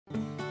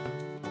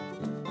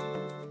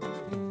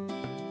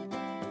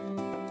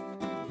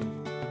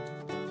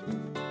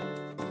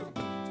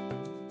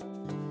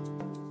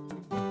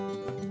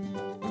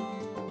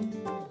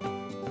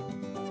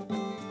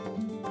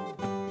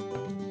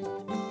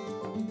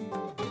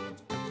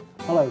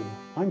Hello,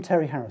 I'm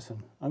Terry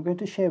Harrison. I'm going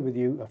to share with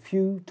you a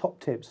few top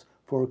tips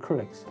for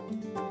acrylics.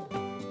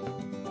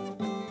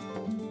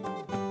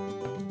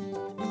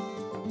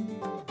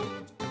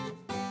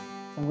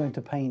 I'm going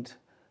to paint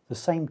the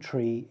same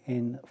tree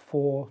in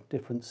 4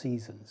 different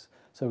seasons.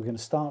 So we're going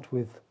to start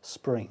with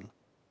spring.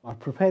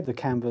 I've prepared the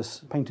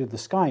canvas, painted the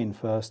sky in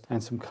first,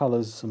 and some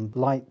colours, some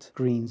light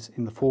greens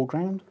in the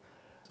foreground.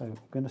 So I'm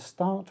going to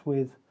start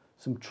with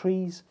some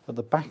trees at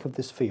the back of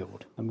this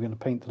field. I'm going to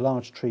paint the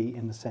large tree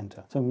in the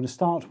centre. So I'm going to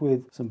start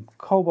with some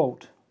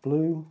cobalt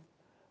blue,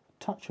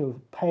 a touch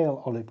of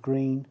pale olive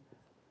green,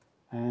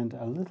 and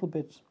a little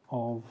bit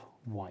of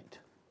white.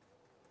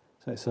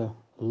 So it's a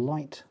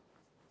lightish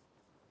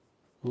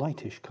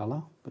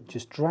colour, but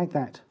just drag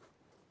that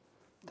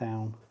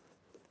down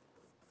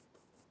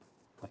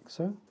like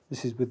so.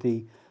 This is with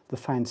the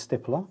fan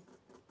stippler.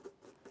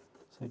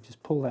 So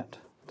just pull that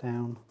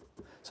down.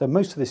 So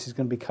most of this is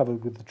going to be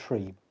covered with the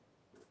tree.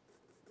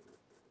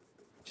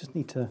 Just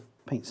need to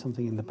paint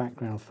something in the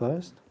background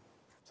first.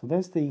 So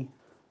there's the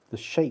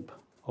shape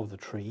of the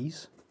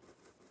trees.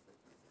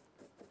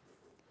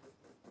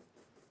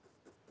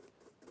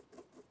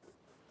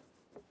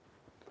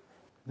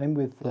 Then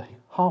with the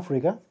half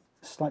rigger,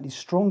 a slightly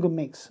stronger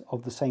mix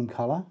of the same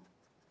colour.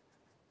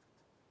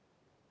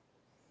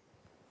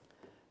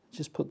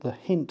 Just put the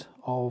hint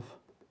of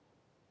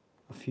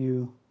a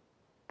few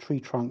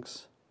tree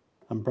trunks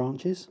and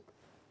branches.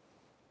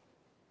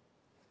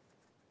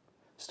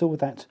 Still with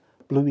that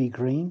bluey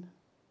green.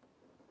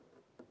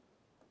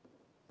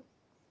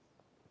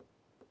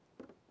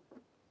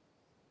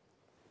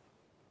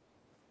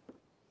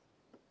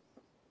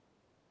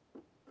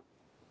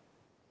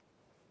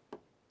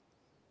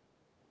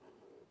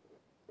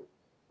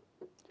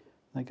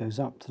 That goes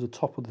up to the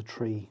top of the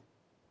tree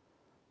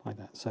like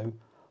that. So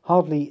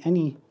hardly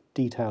any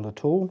detail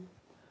at all.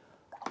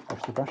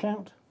 Wash the brush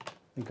out.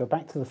 We go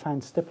back to the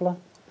fan stippler.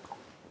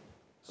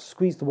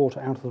 Squeeze the water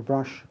out of the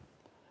brush.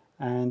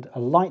 And a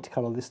light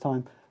colour this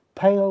time,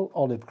 pale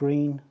olive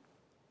green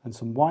and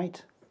some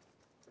white.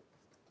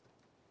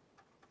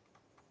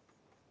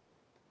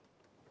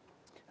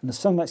 And the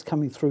sunlight's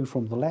coming through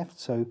from the left,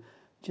 so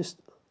just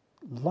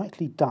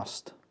lightly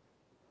dust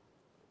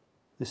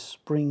this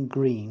spring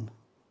green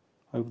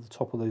over the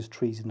top of those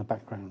trees in the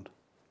background.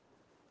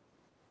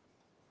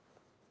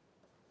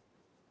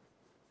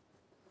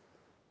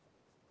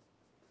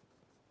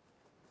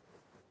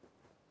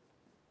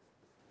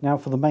 Now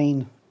for the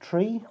main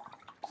tree.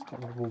 Get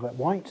rid of all that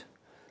white.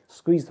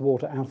 Squeeze the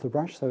water out of the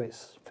brush so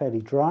it's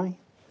fairly dry.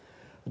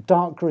 A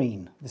dark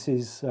green. This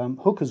is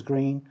hooker's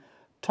green.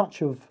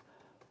 Touch of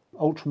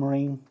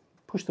ultramarine.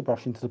 Push the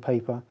brush into the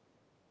paper.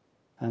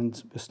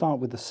 And we'll start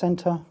with the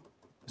centre.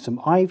 Some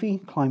ivy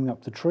climbing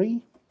up the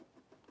tree.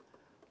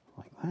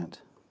 Like that.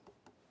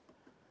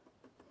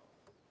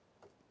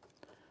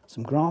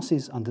 Some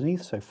grasses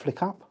underneath, so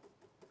flick up.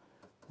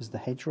 There's the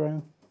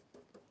hedgerow.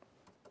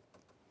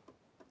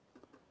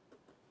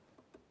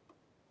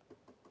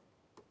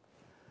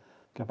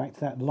 Go back to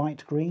that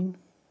light green,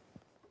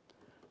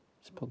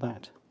 just put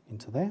that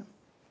into there.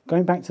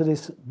 Going back to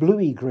this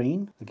bluey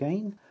green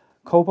again,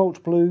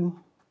 cobalt blue,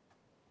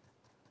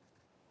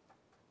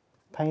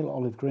 pale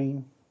olive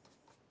green,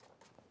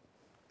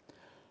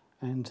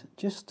 and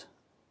just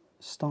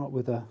start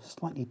with a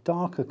slightly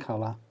darker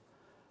colour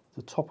at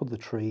the top of the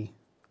tree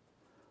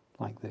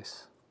like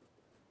this.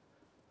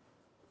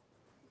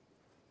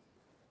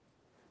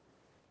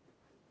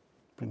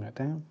 Bring that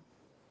down.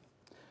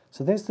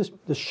 So there's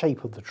the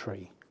shape of the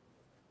tree.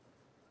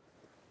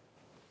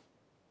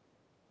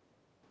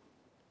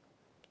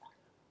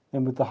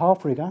 Then with the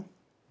half rigger,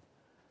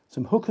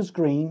 some hooker's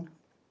green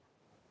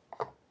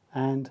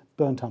and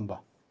burnt umber.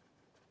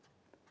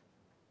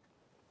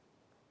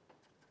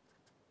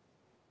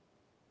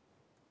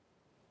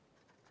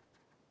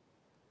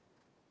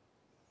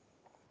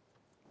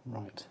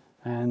 Right,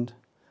 and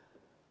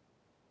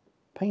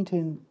paint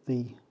in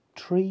the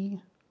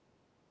tree,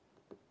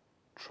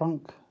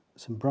 trunk,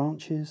 some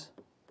branches.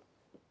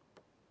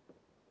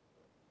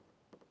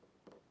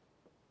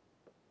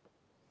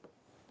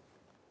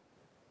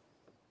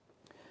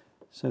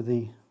 So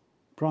the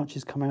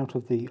branches come out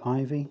of the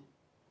ivy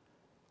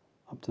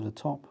up to the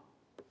top.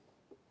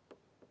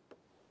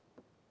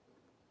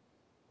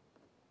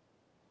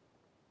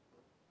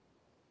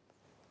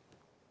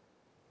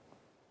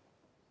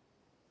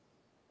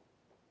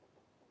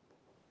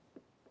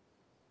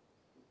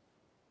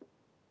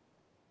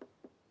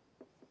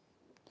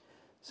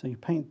 So you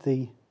paint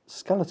the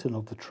skeleton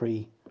of the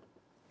tree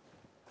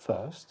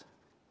first.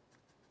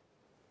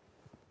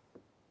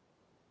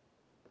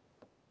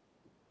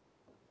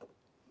 A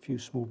few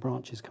small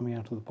branches coming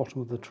out of the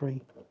bottom of the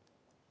tree.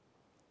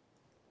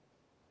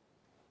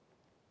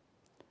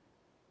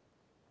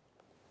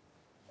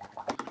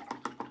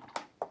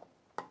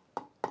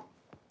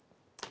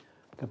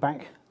 Go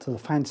back to the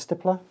fan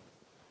stippler.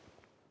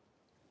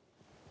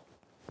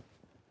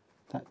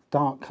 That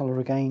dark colour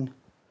again.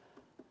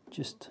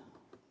 Just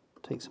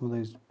take some of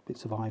those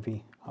bits of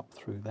ivy up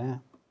through there.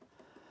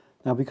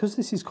 Now because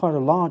this is quite a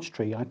large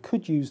tree, I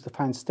could use the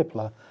fan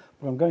stippler,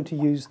 I'm going to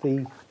use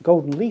the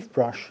golden leaf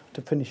brush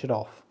to finish it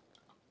off.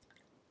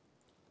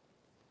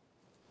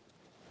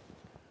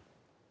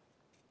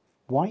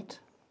 White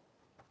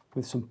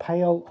with some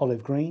pale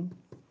olive green,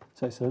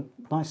 so it's a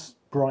nice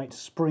bright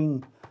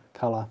spring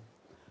colour,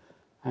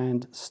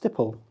 and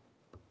stipple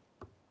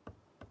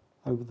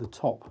over the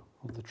top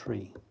of the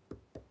tree.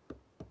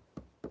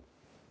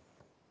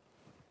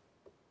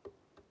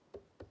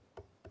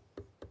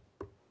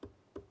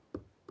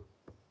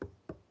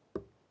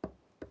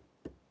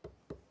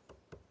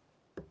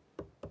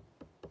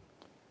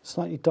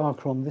 Slightly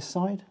darker on this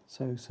side,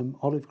 so some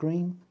olive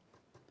green.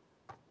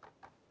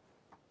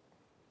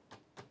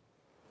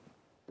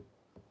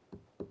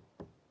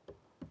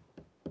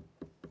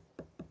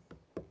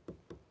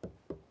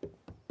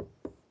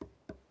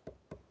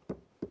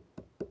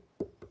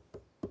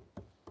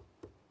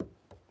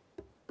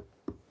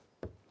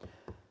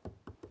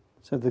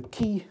 So the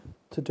key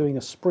to doing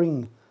a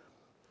spring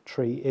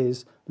tree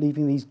is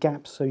leaving these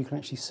gaps so you can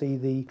actually see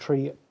the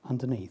tree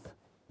underneath.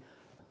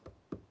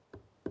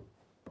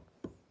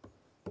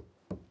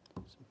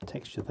 Some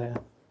texture there.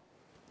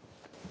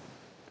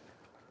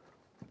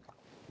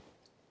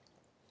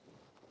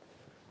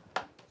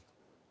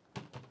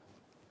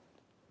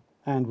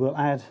 And we'll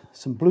add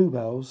some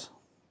bluebells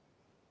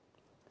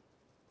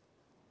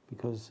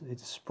because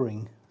it's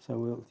spring, so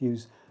we'll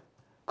use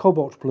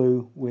cobalt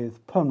blue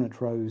with permanent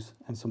rose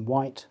and some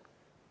white.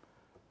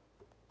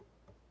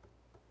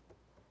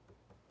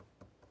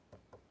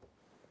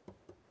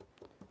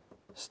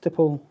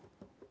 Stipple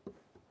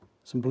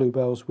some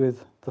bluebells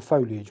with the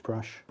foliage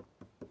brush.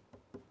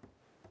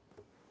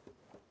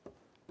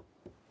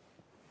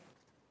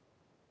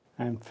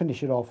 And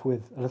finish it off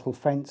with a little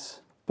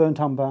fence, burnt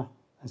umber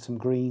and some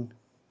green.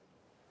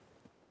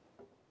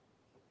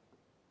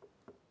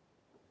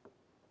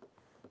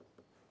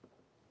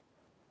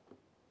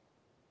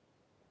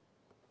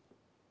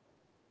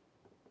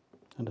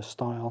 And a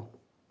stile.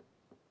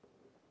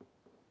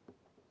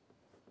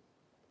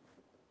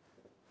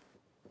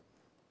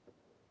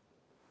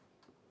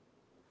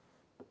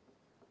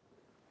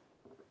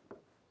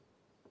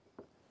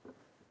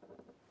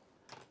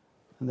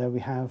 And there we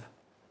have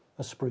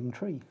a spring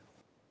tree.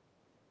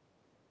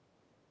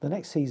 The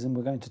next season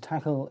we're going to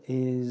tackle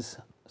is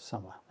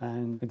summer.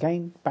 And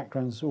again,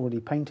 background's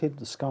already painted,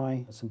 the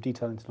sky, some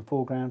detail into the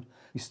foreground.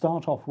 We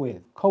start off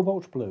with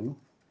cobalt blue,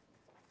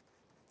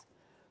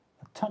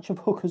 a touch of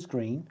hooker's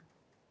green,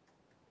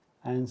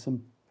 and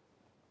some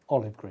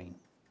olive green,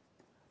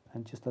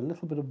 and just a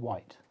little bit of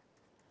white.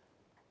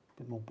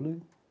 A bit more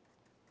blue.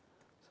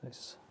 So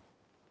it's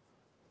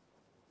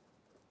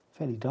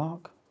fairly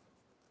dark.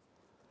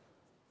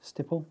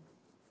 Stipple,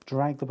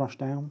 drag the brush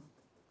down.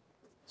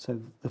 So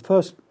the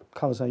first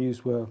colours I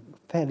used were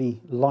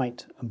fairly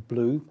light and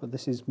blue, but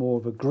this is more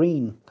of a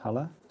green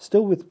colour,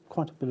 still with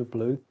quite a bit of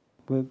blue.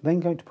 We're then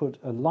going to put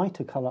a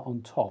lighter colour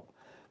on top.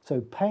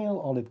 So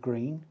pale olive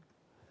green,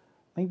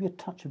 maybe a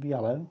touch of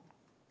yellow,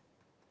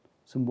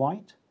 some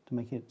white to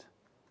make it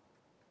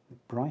a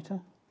bit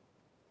brighter,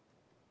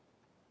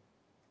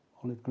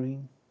 olive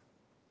green.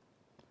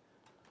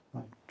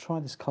 Right, try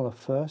this colour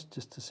first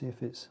just to see if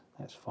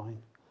that's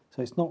fine.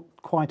 So it's not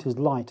quite as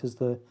light as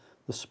the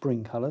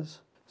spring colours.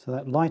 So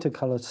that lighter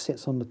colour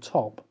sits on the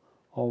top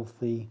of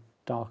the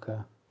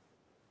darker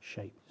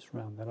shape. Just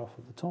round that off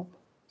at the top.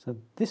 So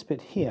this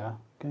bit here, I'm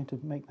going to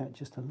make that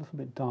just a little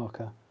bit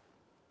darker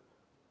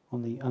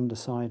on the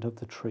underside of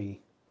the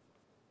tree.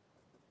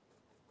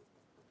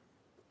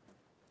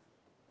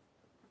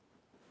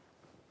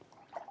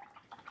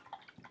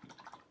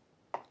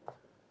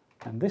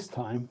 And this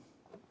time,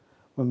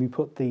 when we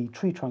put the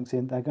tree trunks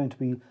in, they're going to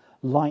be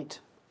light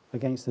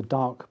against the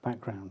dark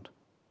background.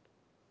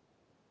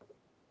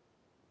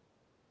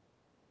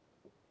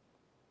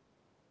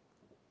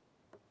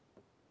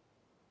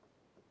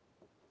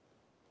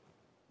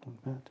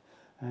 Like that.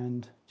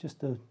 And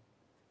just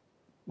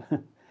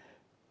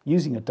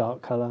using a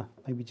dark colour,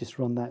 maybe just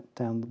run that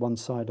down one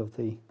side of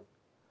the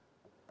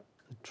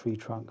tree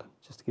trunk,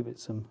 just to give it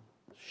some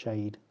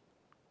shade.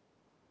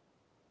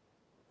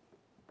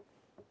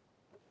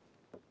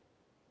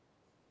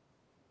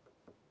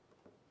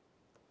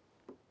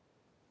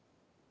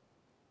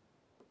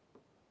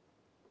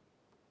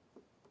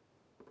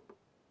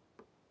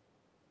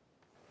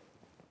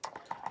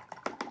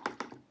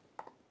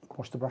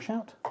 Wash the brush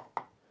out.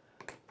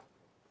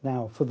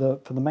 Now for the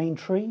main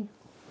tree,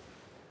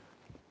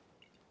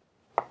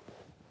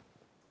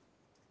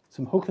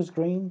 some hooker's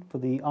green for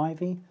the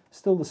ivy,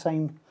 still the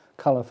same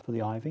colour for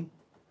the ivy.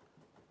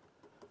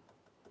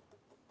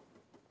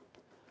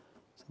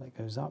 So that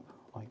goes up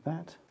like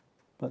that.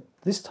 But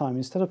this time,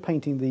 instead of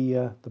painting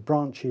the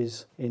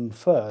branches in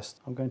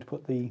first, I'm going to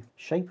put the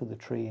shape of the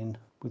tree in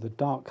with a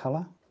dark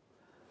colour.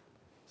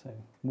 So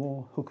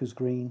more hooker's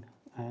green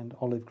and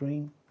olive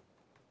green.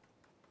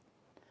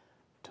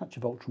 Touch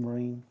of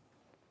ultramarine,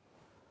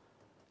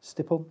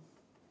 stipple,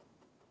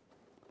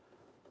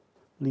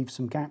 leave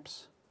some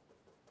gaps.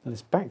 Now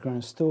this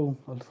background is still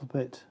a little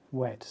bit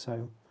wet,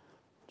 so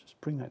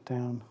just bring that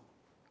down.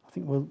 I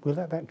think we'll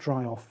let that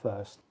dry off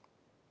first.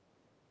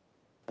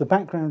 The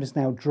background is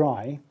now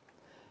dry,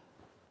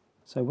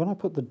 so when I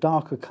put the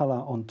darker colour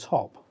on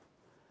top,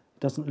 it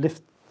doesn't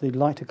lift the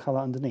lighter colour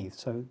underneath,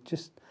 so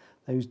just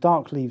those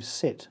dark leaves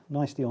sit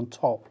nicely on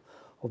top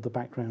of the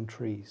background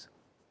trees.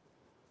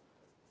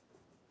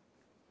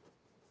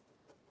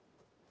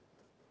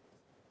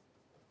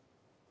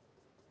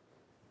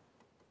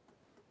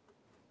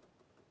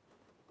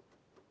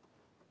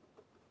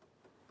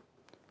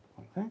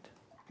 Like that.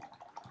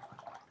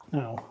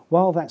 Now,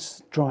 while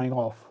that's drying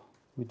off,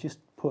 we just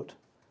put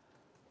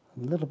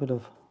a little bit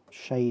of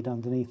shade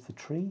underneath the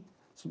tree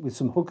with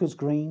some hooker's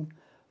green,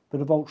 a bit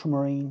of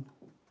ultramarine,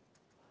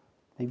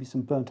 maybe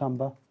some burnt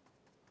umber.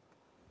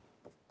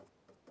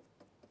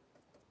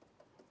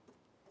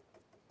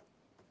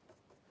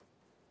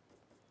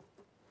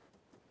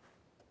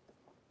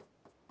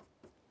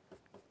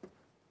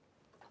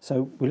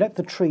 So we let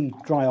the tree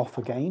dry off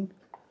again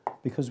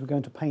because we're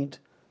going to paint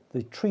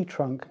the tree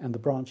trunk and the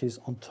branches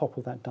on top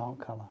of that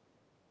dark colour.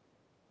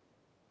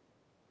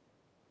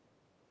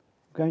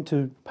 I'm going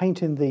to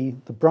paint in the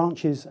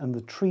branches and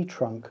the tree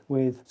trunk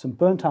with some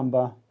burnt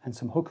umber and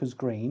some hooker's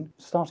green,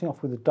 starting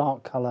off with a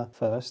dark colour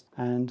first,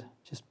 and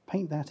just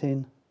paint that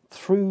in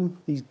through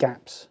these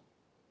gaps.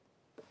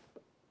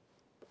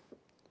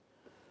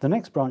 The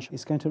next branch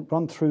is going to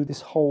run through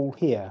this hole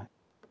here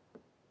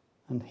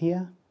and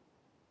here,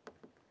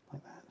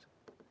 like that.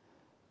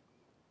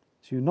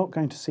 So you're not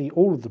going to see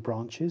all of the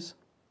branches.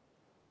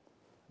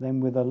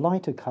 Then with a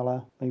lighter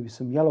colour, maybe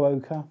some yellow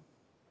ochre,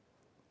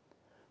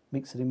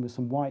 mix it in with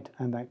some white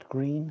ambient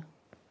green,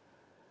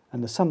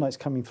 and the sunlight's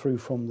coming through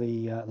from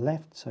the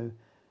left, so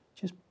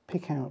just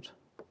pick out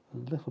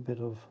a little bit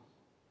of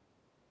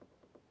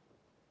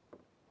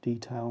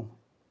detail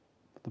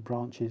for the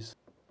branches.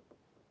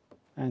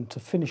 And to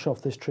finish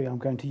off this tree, I'm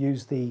going to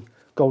use the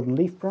golden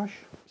leaf brush,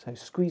 so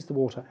squeeze the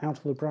water out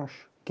of the brush.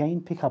 Again,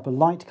 pick up a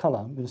light colour.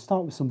 I'm going to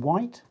start with some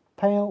white,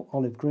 pale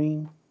olive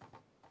green,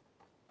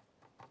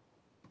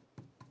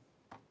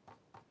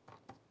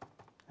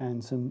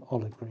 and some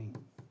olive green.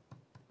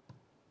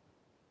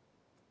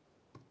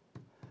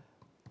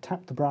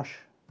 Tap the brush,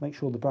 make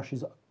sure the brush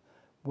is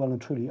well and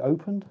truly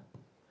opened,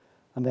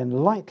 and then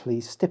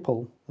lightly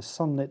stipple the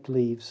sunlit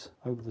leaves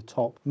over the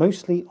top,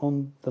 mostly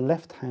on the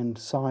left-hand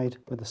side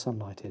where the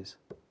sunlight is.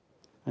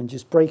 And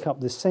just break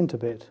up this centre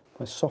bit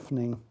by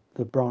softening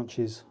the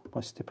branches by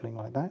stippling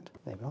like that.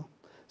 There we are.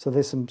 So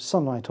there's some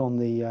sunlight on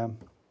the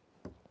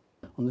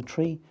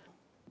tree.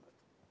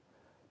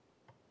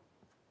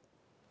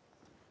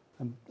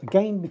 And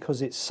again,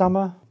 because it's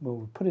summer,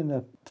 we'll put in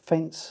a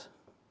fence.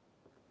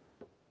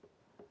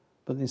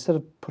 But instead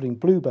of putting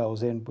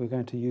bluebells in, we're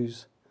going to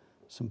use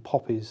some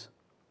poppies.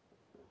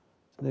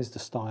 So there's the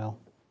style.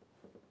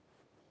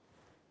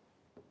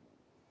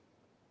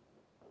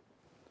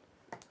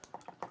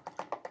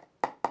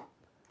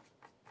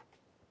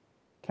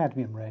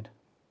 Cadmium red.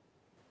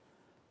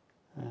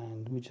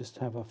 And we just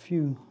have a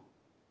few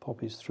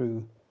poppies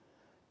through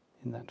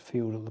in that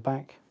field at the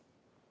back,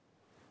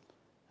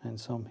 and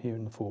some here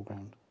in the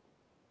foreground.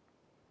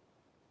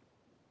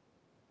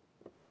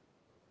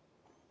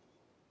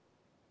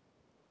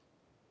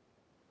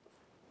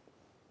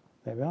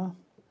 There we are,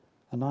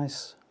 a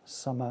nice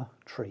summer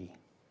tree.